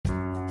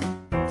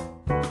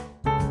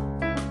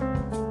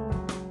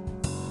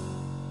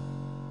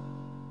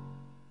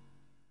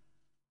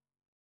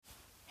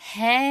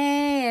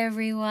Hey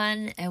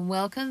everyone, and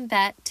welcome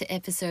back to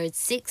episode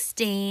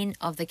 16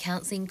 of the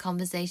Counseling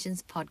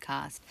Conversations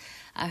podcast.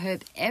 I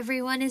hope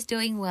everyone is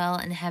doing well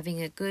and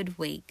having a good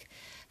week.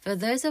 For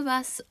those of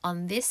us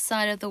on this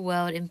side of the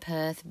world in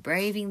Perth,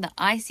 braving the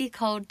icy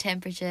cold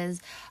temperatures,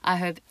 I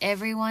hope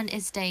everyone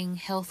is staying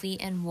healthy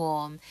and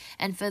warm.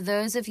 And for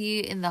those of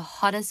you in the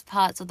hottest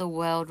parts of the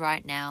world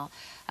right now,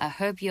 I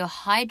hope you're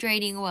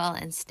hydrating well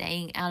and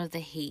staying out of the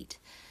heat.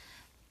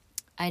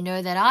 I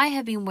know that I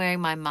have been wearing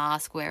my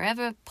mask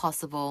wherever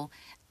possible,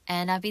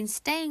 and I've been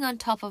staying on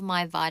top of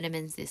my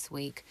vitamins this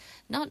week,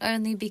 not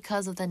only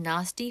because of the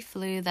nasty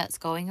flu that's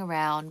going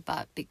around,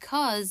 but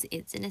because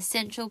it's an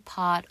essential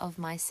part of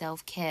my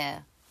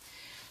self-care.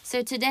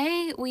 So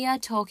today we are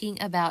talking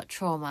about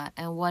trauma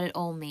and what it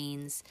all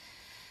means.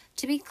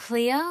 To be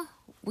clear,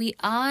 we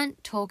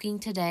aren't talking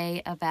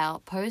today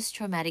about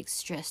post-traumatic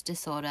stress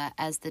disorder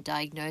as the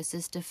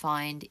diagnosis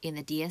defined in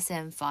the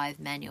DSM-5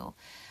 manual.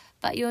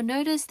 But you'll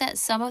notice that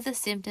some of the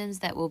symptoms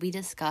that will be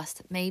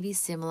discussed may be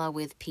similar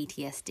with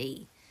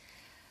PTSD.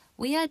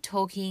 We are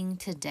talking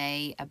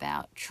today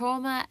about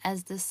trauma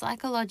as the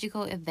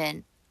psychological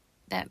event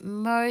that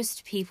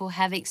most people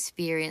have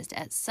experienced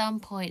at some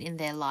point in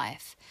their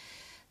life.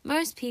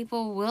 Most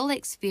people will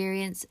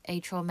experience a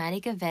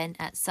traumatic event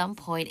at some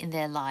point in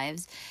their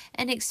lives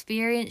and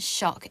experience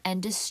shock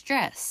and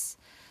distress.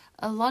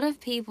 A lot of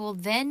people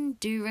then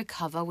do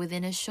recover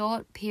within a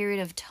short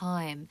period of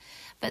time,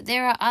 but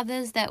there are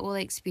others that will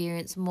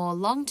experience more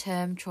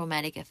long-term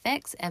traumatic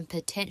effects and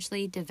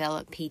potentially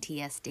develop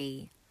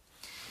PTSD.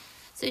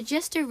 So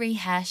just to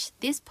rehash,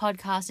 this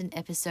podcast and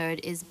episode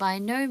is by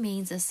no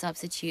means a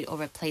substitute or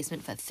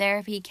replacement for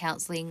therapy,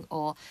 counseling,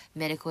 or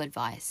medical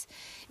advice.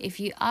 If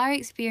you are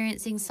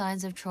experiencing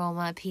signs of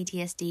trauma,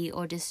 PTSD,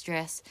 or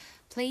distress,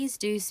 please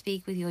do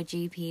speak with your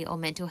GP or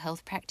mental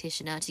health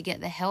practitioner to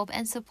get the help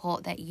and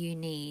support that you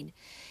need.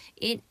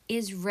 It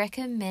is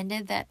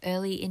recommended that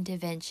early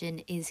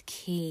intervention is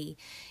key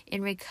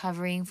in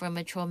recovering from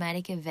a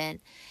traumatic event,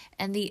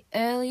 and the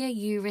earlier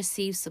you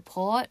receive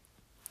support,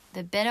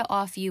 the better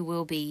off you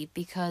will be,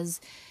 because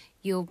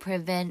you'll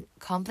prevent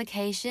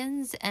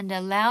complications and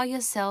allow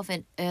yourself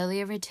an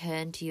earlier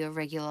return to your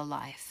regular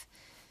life.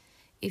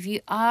 If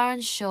you are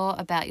unsure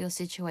about your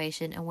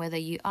situation and whether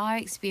you are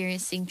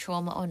experiencing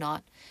trauma or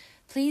not,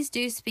 please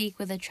do speak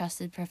with a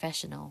trusted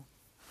professional.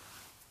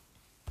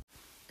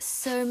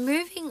 So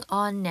moving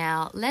on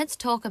now, let's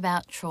talk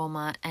about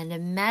trauma and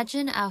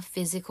imagine our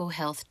physical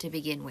health to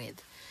begin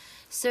with.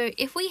 So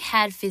if we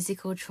had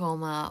physical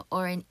trauma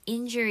or an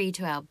injury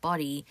to our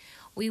body,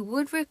 we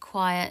would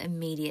require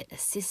immediate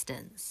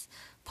assistance,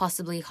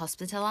 possibly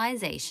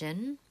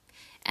hospitalization,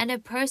 and a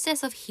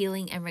process of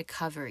healing and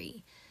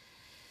recovery.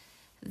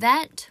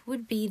 That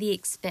would be the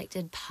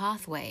expected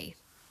pathway.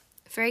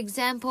 For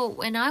example,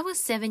 when I was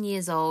 7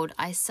 years old,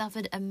 I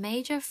suffered a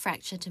major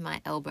fracture to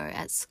my elbow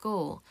at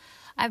school.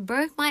 I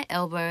broke my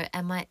elbow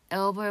and my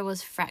elbow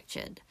was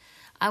fractured.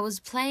 I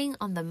was playing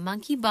on the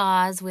monkey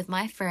bars with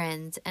my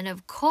friends, and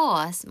of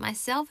course,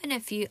 myself and a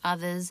few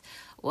others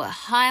were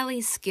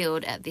highly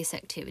skilled at this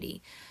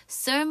activity,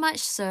 so much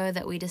so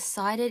that we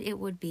decided it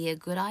would be a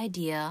good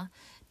idea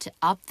to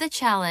up the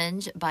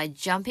challenge by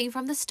jumping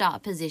from the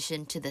start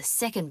position to the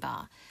second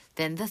bar,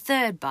 then the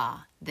third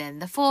bar, then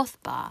the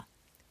fourth bar.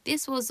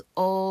 This was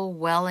all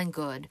well and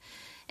good,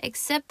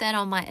 except that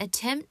on my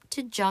attempt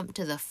to jump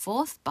to the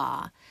fourth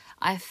bar,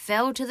 I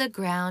fell to the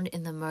ground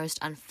in the most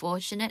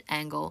unfortunate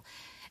angle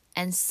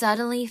and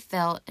suddenly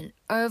felt an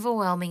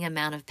overwhelming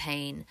amount of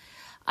pain.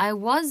 I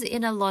was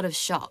in a lot of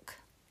shock.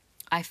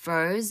 I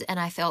froze and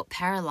I felt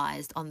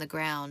paralyzed on the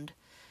ground.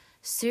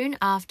 Soon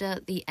after,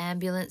 the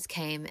ambulance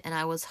came and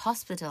I was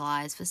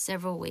hospitalized for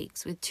several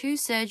weeks with 2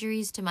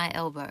 surgeries to my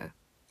elbow.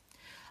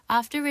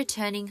 After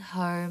returning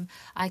home,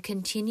 I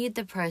continued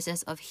the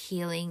process of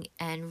healing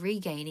and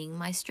regaining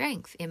my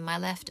strength in my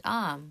left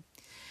arm.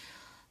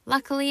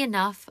 Luckily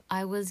enough,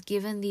 I was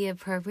given the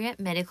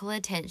appropriate medical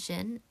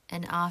attention,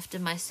 and after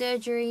my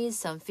surgeries,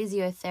 some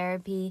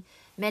physiotherapy,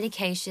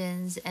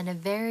 medications, and a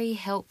very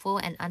helpful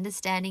and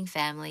understanding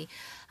family,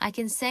 I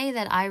can say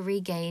that I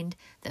regained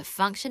the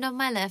function of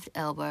my left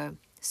elbow,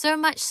 so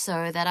much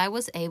so that I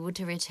was able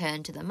to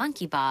return to the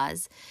monkey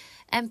bars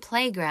and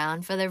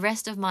playground for the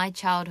rest of my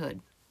childhood.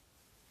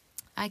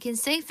 I can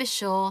say for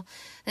sure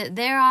that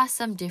there are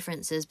some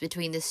differences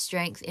between the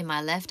strength in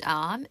my left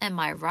arm and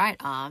my right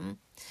arm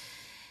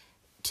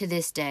to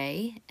this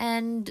day,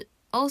 and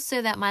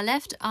also that my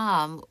left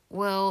arm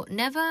will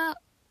never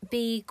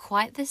be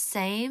quite the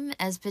same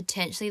as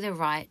potentially the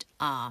right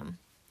arm,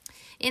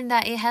 in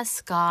that it has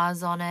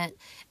scars on it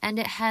and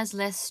it has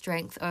less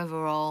strength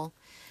overall.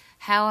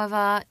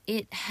 However,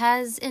 it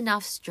has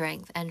enough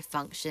strength and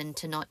function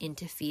to not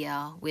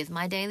interfere with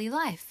my daily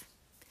life.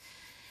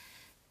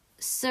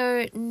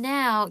 So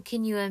now,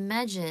 can you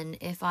imagine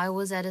if I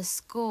was at a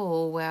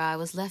school where I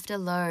was left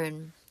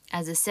alone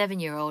as a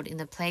 7-year-old in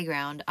the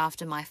playground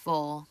after my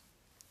fall,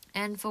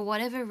 and for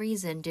whatever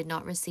reason did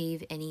not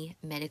receive any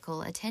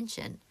medical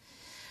attention?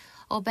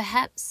 Or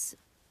perhaps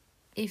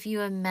if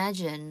you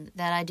imagine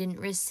that I didn't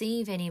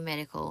receive any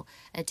medical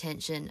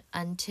attention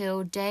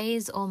until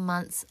days or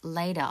months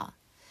later,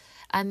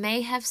 I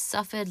may have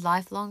suffered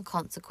lifelong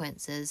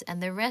consequences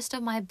and the rest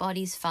of my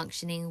body's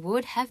functioning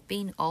would have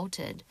been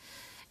altered,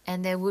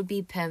 and there would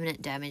be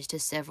permanent damage to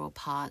several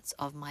parts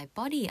of my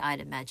body,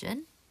 I'd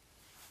imagine.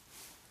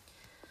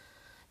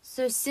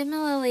 So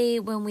similarly,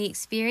 when we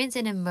experience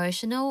an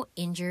emotional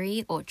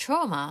injury or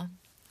trauma,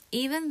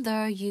 even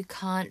though you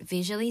can't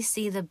visually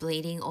see the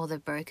bleeding or the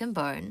broken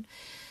bone,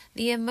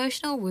 the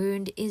emotional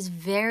wound is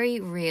very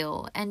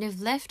real, and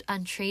if left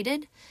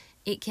untreated,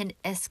 it can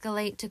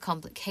escalate to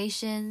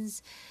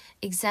complications,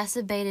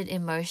 exacerbated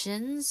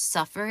emotions,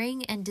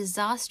 suffering, and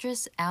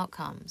disastrous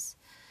outcomes.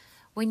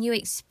 When you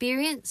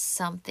experience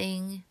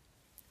something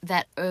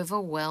that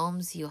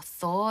overwhelms your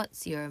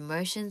thoughts, your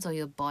emotions, or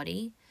your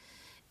body,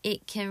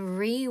 it can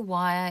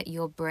rewire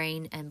your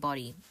brain and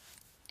body.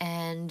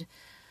 And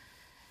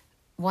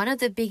one of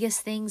the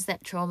biggest things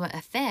that trauma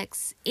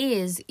affects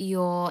is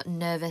your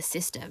nervous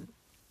system.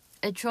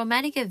 A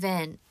traumatic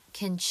event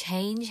can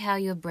change how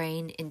your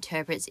brain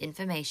interprets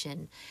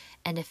information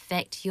and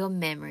affect your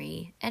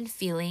memory and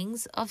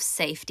feelings of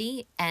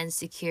safety and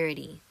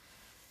security.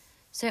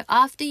 So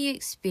after you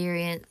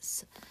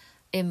experience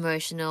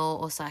emotional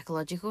or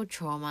psychological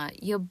trauma,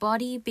 your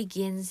body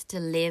begins to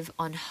live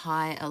on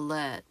high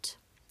alert.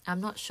 I'm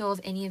not sure if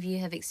any of you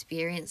have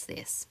experienced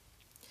this,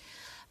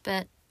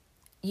 but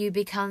you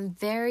become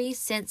very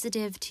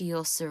sensitive to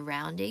your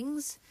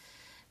surroundings,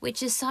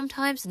 which is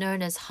sometimes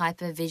known as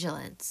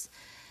hypervigilance.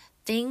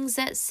 Things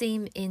that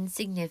seem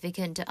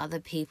insignificant to other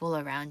people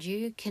around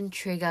you can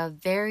trigger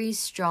very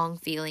strong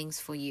feelings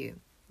for you.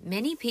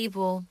 Many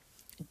people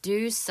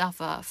do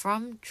suffer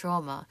from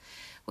trauma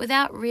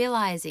without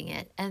realizing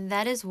it, and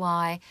that is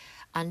why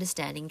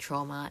understanding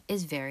trauma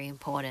is very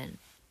important.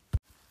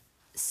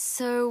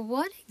 So,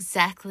 what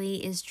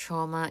exactly is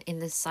trauma in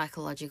the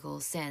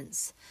psychological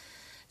sense?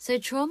 So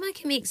trauma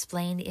can be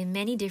explained in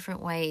many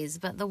different ways,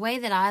 but the way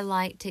that I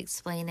like to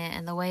explain it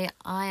and the way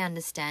I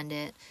understand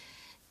it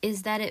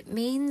is that it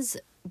means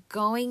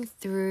going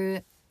through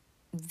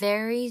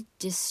very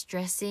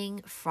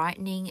distressing,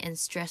 frightening, and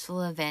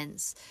stressful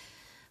events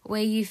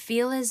where you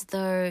feel as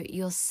though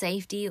your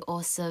safety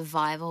or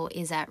survival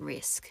is at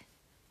risk.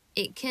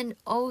 It can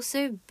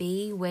also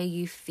be where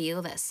you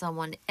feel that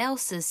someone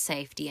else's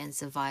safety and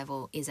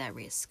survival is at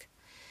risk.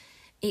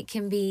 It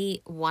can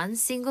be one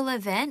single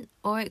event,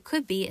 or it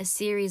could be a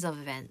series of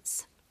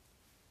events.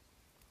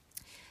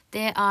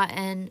 There are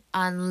an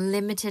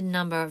unlimited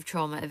number of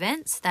trauma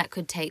events that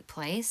could take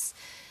place,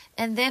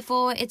 and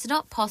therefore it's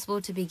not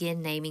possible to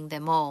begin naming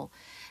them all.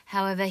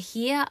 However,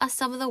 here are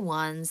some of the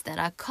ones that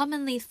are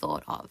commonly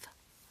thought of: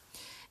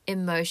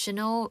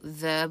 emotional,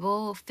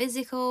 verbal,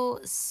 physical,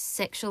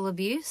 sexual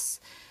abuse,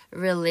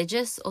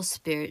 religious or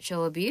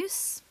spiritual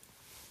abuse,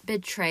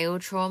 betrayal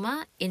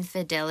trauma,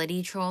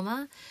 infidelity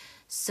trauma,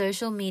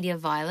 social media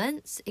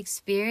violence,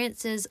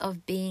 experiences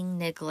of being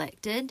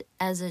neglected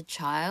as a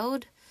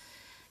child,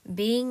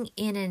 being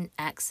in an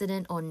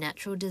accident or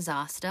natural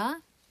disaster,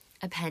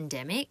 a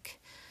pandemic,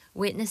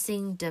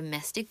 witnessing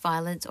domestic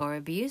violence or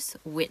abuse,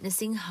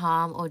 witnessing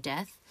harm or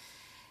death,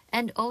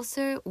 and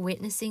also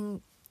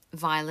witnessing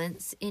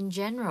violence in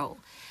general.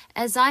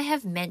 As I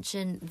have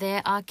mentioned,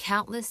 there are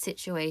countless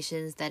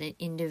situations that an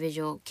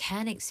individual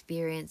can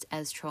experience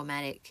as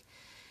traumatic.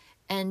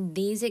 And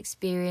these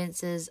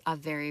experiences are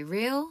very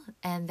real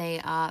and they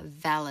are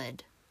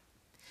valid.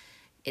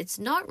 It's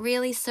not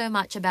really so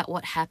much about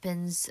what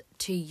happens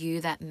to you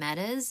that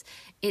matters.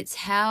 It's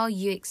how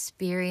you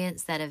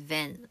experience that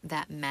event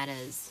that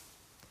matters.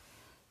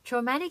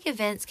 Traumatic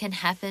events can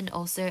happen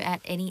also at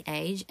any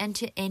age and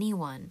to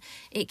anyone.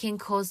 It can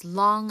cause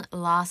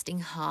long-lasting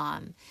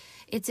harm.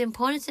 It's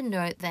important to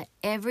note that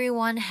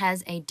everyone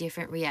has a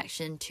different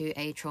reaction to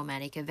a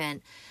traumatic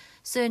event.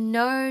 So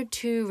no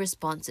two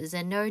responses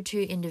and no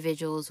two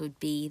individuals would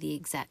be the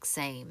exact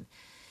same,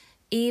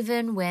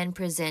 even when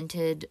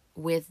presented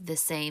with the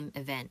same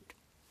event.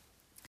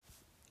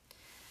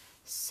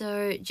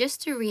 So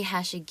just to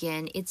rehash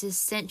again, it's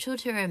essential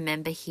to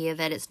remember here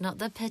that it's not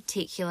the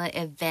particular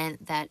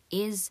event that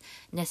is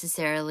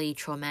necessarily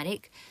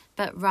traumatic,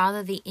 but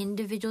rather the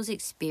individual's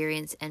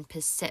experience and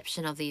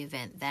perception of the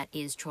event that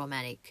is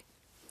traumatic.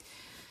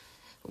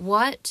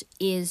 What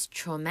is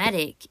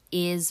traumatic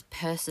is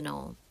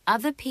personal.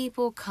 Other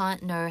people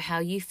can't know how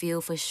you feel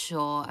for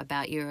sure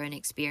about your own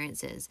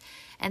experiences,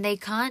 and they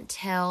can't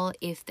tell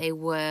if they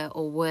were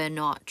or were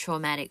not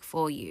traumatic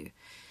for you.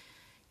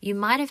 You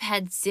might have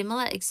had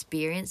similar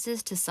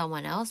experiences to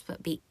someone else,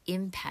 but be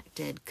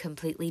impacted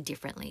completely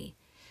differently.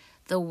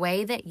 The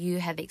way that you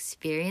have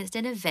experienced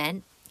an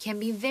event can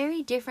be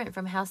very different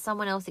from how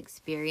someone else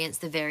experienced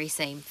the very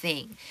same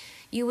thing.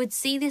 You would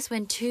see this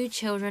when two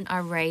children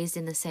are raised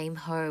in the same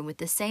home with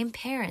the same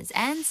parents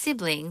and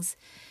siblings,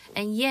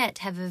 and yet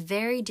have a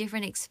very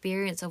different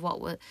experience of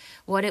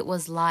what it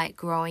was like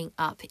growing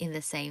up in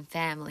the same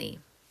family.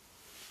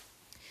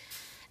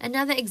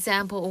 Another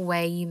example or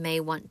way you may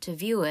want to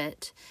view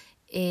it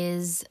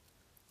is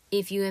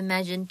if you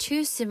imagine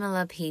two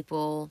similar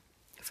people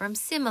from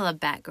similar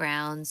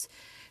backgrounds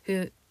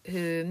who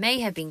may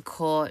have been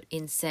caught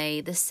in,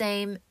 say, the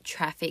same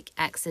traffic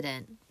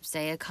accident,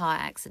 say a car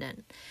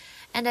accident.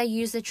 And I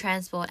use the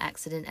transport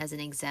accident as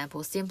an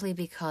example simply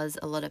because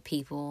a lot of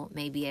people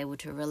may be able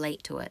to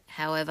relate to it.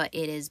 However,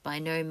 it is by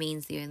no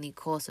means the only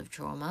cause of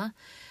trauma,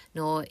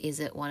 nor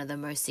is it one of the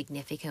most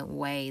significant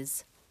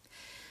ways.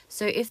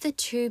 So if the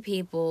two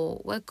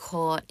people were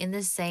caught in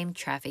the same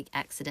traffic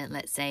accident,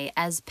 let's say,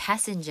 as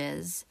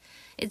passengers,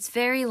 it's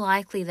very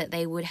likely that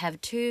they would have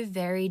two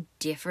very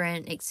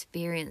different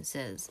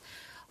experiences.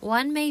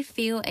 One may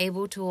feel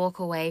able to walk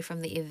away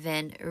from the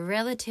event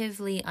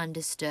relatively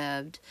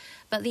undisturbed,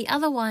 but the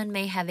other one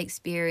may have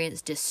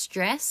experienced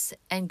distress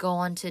and go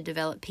on to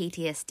develop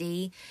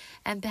PTSD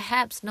and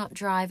perhaps not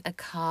drive a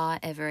car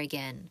ever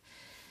again.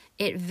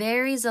 It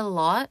varies a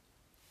lot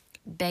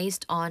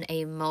based on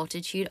a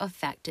multitude of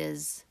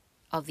factors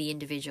of the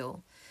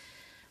individual.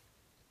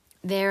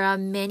 There are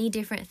many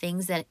different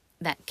things that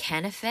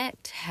can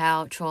affect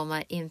how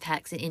trauma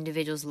impacts an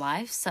individual's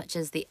life, such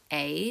as the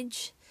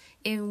age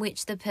in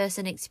which the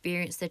person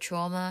experienced the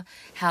trauma,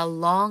 how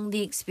long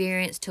the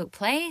experience took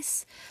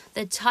place,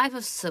 the type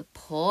of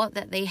support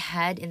that they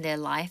had in their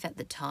life at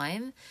the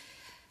time,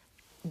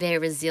 their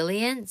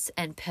resilience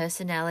and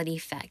personality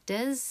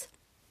factors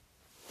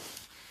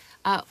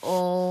are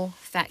all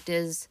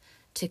factors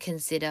to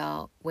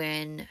consider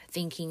when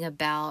thinking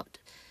about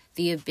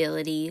the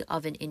ability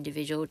of an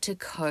individual to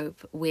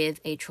cope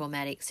with a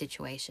traumatic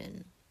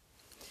situation.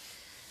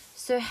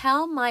 So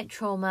how might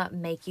trauma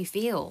make you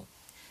feel?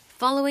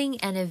 Following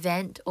an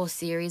event or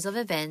series of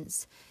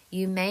events,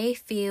 you may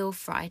feel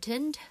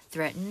frightened,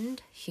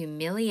 threatened,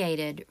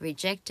 humiliated,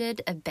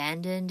 rejected,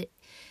 abandoned,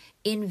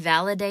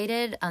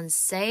 invalidated,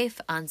 unsafe,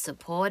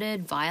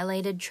 unsupported,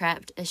 violated,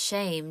 trapped,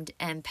 ashamed,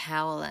 and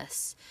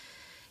powerless.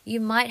 You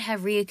might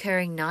have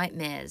reoccurring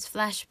nightmares,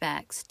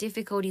 flashbacks,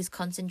 difficulties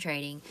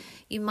concentrating.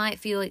 You might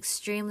feel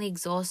extremely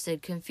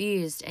exhausted,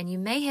 confused, and you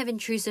may have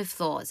intrusive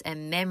thoughts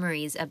and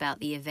memories about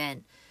the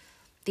event.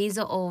 These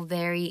are all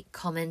very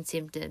common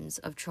symptoms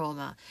of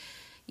trauma.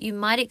 You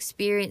might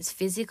experience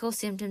physical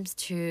symptoms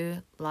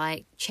too,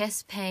 like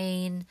chest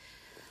pain,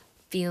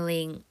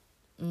 feeling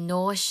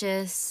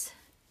nauseous.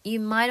 You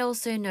might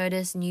also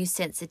notice new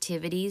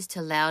sensitivities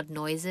to loud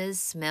noises,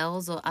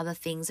 smells, or other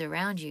things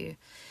around you.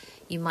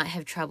 You might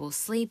have trouble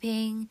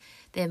sleeping,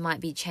 there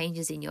might be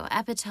changes in your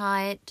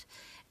appetite,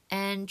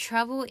 and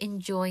trouble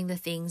enjoying the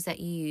things that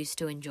you used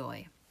to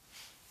enjoy.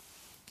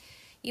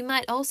 You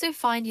might also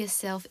find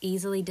yourself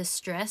easily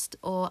distressed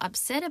or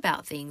upset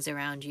about things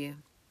around you,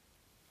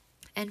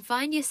 and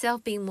find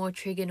yourself being more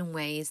triggered in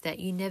ways that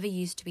you never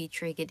used to be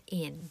triggered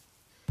in.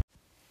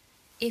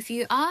 If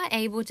you are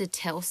able to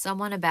tell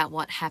someone about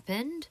what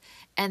happened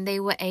and they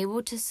were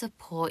able to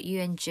support you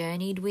and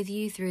journeyed with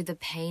you through the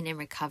pain and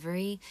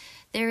recovery,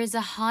 there is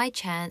a high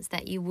chance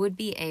that you would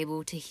be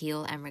able to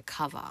heal and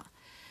recover.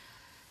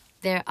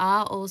 There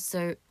are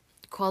also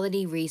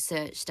quality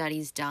research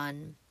studies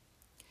done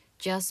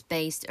just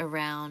based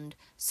around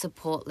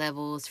support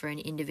levels for an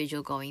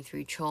individual going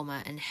through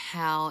trauma and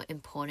how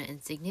important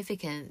and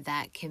significant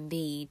that can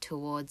be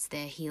towards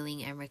their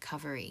healing and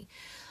recovery.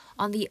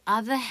 On the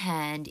other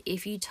hand,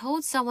 if you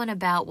told someone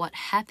about what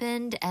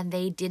happened and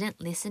they didn't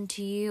listen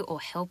to you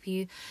or help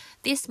you,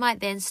 this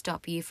might then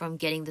stop you from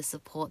getting the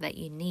support that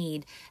you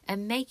need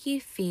and make you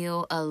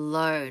feel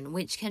alone,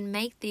 which can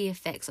make the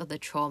effects of the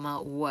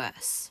trauma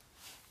worse.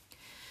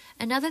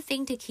 Another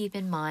thing to keep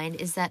in mind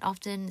is that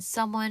often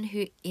someone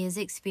who is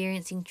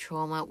experiencing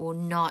trauma will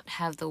not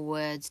have the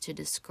words to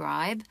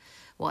describe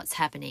what's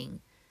happening.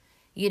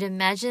 You'd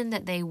imagine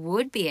that they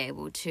would be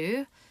able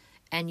to,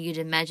 and you'd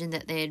imagine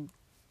that they'd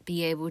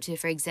be able to,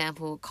 for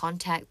example,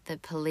 contact the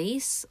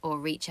police or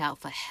reach out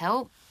for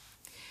help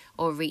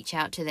or reach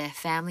out to their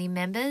family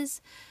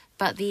members,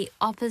 but the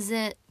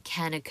opposite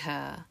can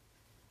occur.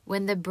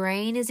 When the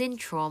brain is in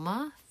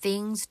trauma,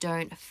 things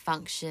don't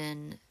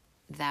function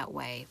that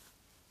way.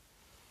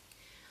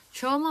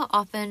 Trauma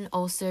often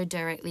also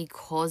directly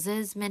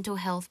causes mental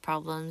health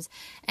problems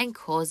and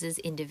causes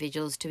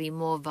individuals to be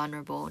more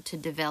vulnerable to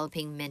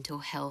developing mental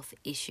health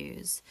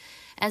issues.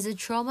 As a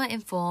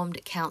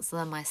trauma-informed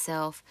counselor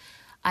myself,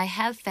 I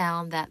have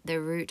found that the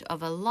root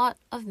of a lot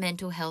of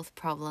mental health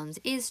problems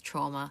is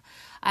trauma.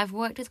 I've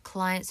worked with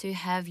clients who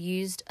have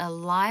used a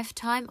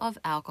lifetime of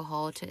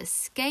alcohol to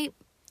escape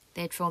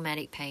their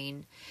traumatic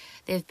pain.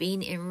 They've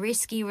been in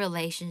risky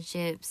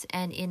relationships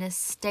and in a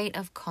state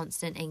of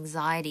constant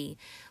anxiety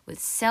with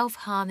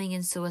self-harming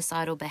and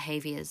suicidal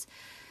behaviors.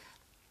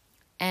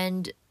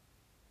 And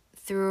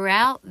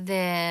throughout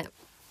their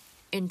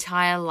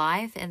entire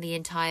life and the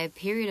entire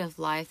period of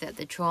life that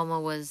the trauma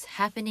was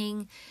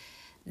happening,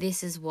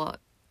 this is what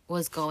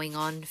was going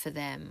on for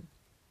them.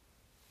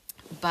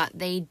 But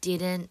they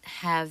didn't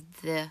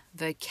have the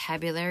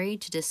vocabulary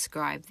to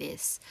describe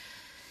this.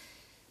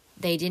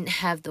 They didn't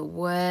have the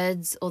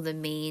words or the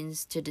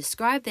means to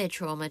describe their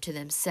trauma to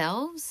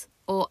themselves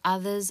or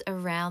others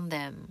around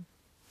them.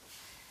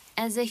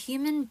 As a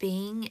human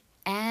being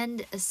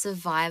and a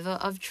survivor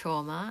of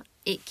trauma,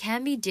 it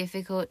can be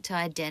difficult to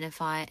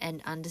identify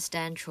and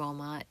understand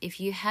trauma if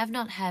you have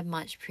not had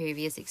much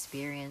previous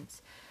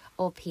experience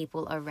or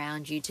people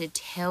around you to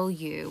tell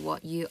you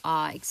what you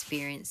are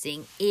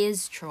experiencing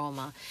is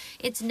trauma.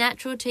 It's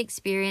natural to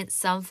experience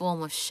some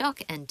form of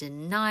shock and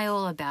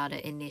denial about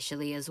it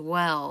initially as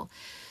well.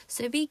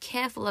 So be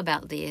careful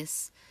about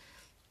this,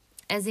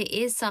 as it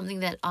is something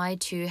that I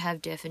too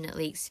have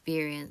definitely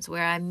experienced,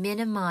 where I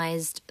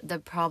minimized the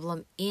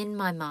problem in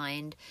my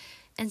mind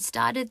and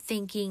started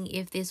thinking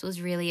if this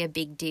was really a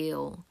big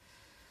deal,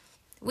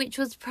 which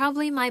was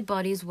probably my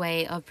body's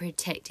way of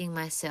protecting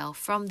myself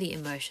from the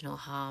emotional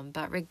harm.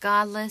 But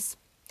regardless,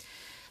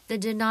 the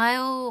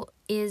denial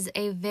is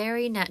a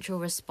very natural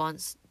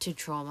response to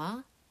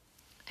trauma.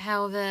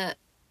 However,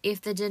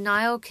 if the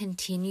denial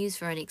continues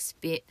for an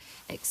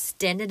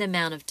extended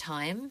amount of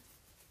time,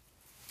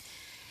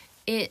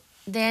 it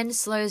then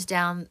slows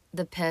down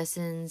the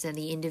person's and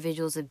the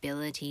individual's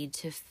ability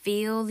to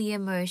feel the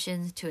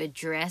emotions, to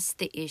address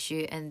the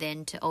issue, and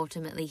then to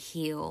ultimately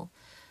heal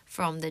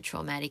from the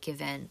traumatic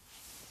event.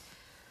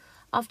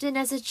 Often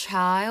as a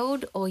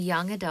child or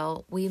young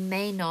adult, we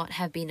may not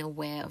have been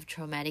aware of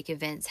traumatic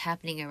events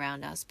happening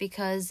around us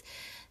because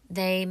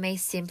they may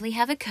simply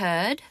have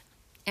occurred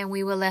and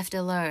we were left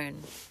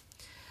alone.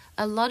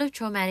 A lot of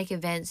traumatic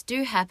events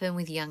do happen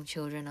with young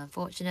children,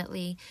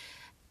 unfortunately,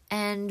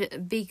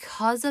 and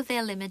because of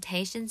their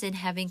limitations in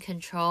having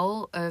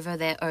control over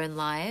their own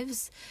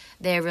lives,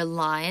 their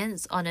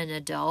reliance on an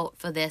adult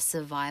for their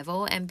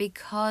survival, and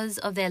because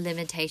of their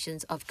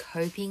limitations of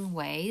coping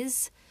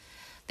ways,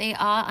 they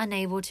are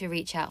unable to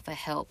reach out for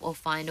help or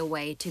find a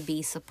way to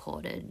be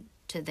supported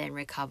to then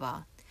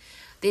recover.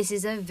 This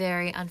is a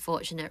very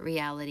unfortunate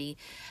reality.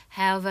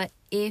 However,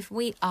 if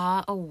we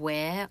are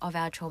aware of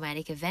our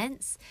traumatic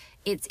events,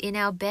 it's in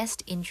our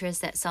best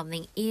interest that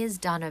something is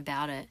done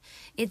about it.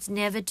 It's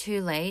never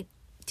too late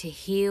to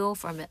heal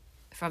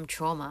from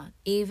trauma,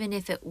 even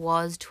if it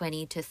was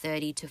 20 to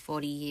 30 to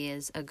 40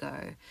 years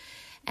ago.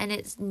 And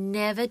it's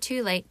never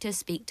too late to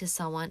speak to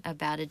someone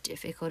about a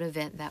difficult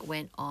event that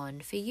went on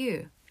for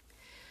you.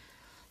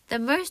 The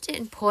most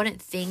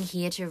important thing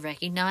here to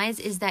recognize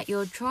is that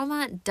your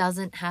trauma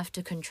doesn't have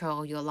to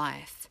control your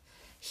life.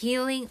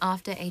 Healing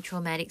after a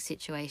traumatic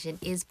situation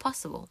is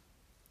possible,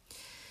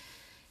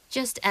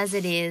 just as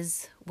it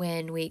is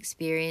when we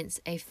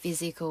experience a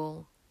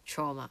physical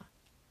trauma.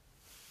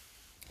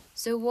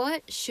 So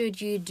what should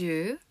you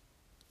do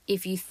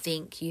if you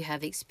think you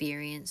have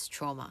experienced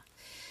trauma?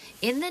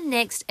 In the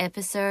next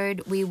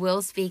episode, we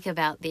will speak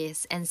about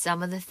this and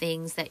some of the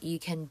things that you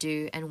can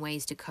do and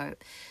ways to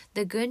cope.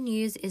 The good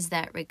news is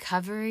that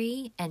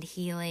recovery and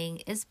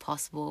healing is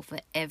possible for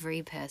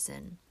every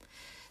person.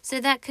 So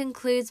that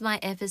concludes my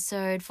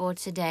episode for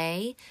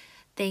today.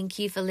 Thank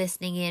you for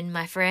listening in,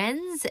 my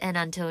friends, and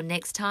until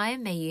next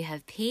time, may you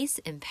have peace,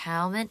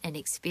 empowerment, and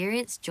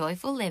experience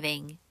joyful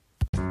living.